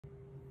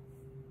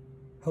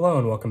Hello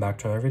and welcome back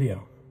to another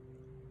video.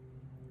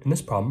 In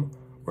this problem,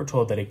 we're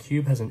told that a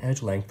cube has an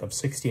edge length of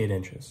 68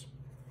 inches.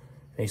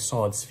 A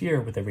solid sphere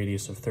with a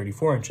radius of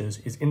 34 inches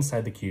is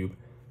inside the cube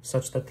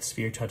such that the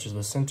sphere touches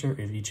the center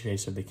of each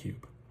face of the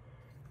cube.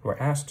 We're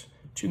asked,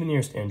 to the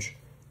nearest inch,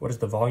 what is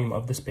the volume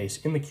of the space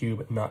in the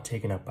cube not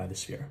taken up by the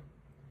sphere?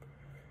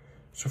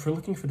 So if we're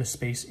looking for the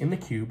space in the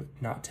cube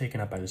not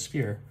taken up by the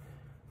sphere,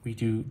 we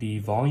do the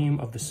volume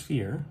of the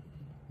sphere,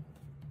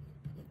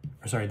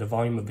 the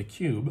volume of the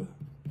cube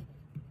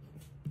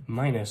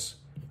minus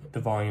the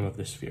volume of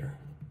the sphere,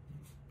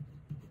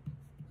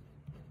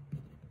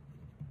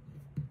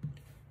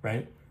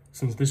 right?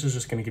 Since this is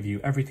just going to give you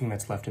everything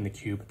that's left in the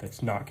cube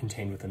that's not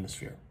contained within the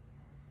sphere.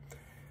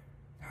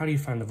 How do you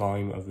find the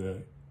volume of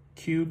the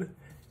cube?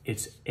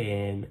 It's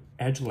an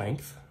edge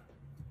length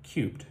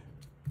cubed.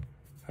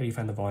 How do you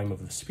find the volume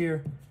of the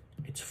sphere?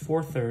 It's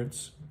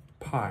 4/3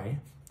 pi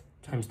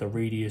times the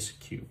radius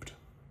cubed.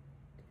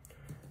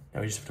 Now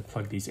we just have to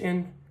plug these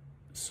in,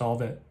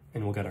 solve it,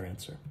 and we'll get our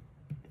answer.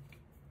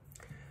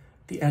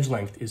 The edge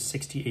length is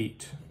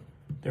 68.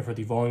 Therefore,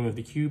 the volume of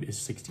the cube is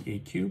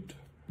 68 cubed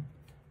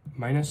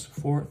minus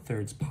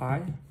 4/3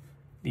 pi.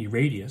 The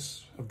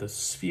radius of the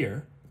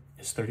sphere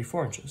is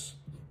 34 inches,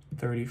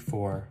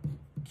 34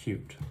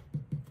 cubed.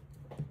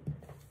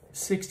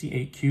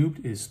 68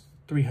 cubed is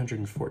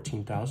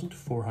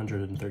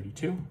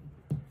 314,432,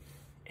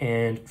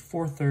 and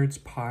 4/3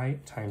 pi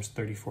times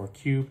 34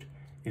 cubed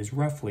is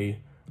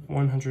roughly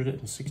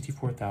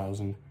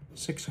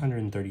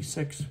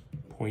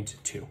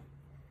 164,636.2.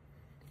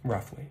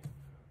 Roughly.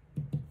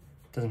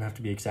 Doesn't have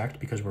to be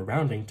exact because we're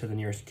rounding to the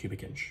nearest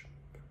cubic inch.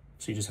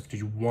 So you just have to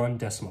do one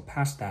decimal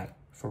past that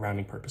for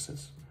rounding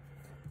purposes.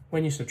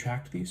 When you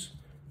subtract these,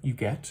 you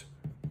get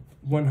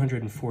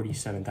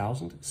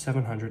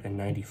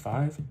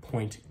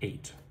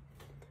 147,795.8.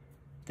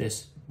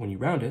 This, when you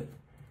round it,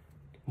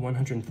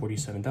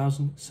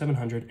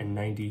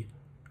 147,790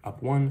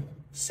 up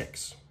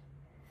 6.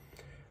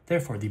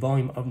 Therefore, the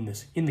volume of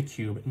this in the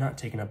cube not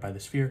taken up by the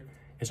sphere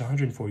is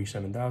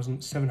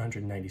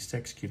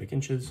 147,796 cubic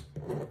inches.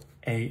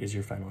 A is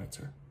your final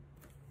answer.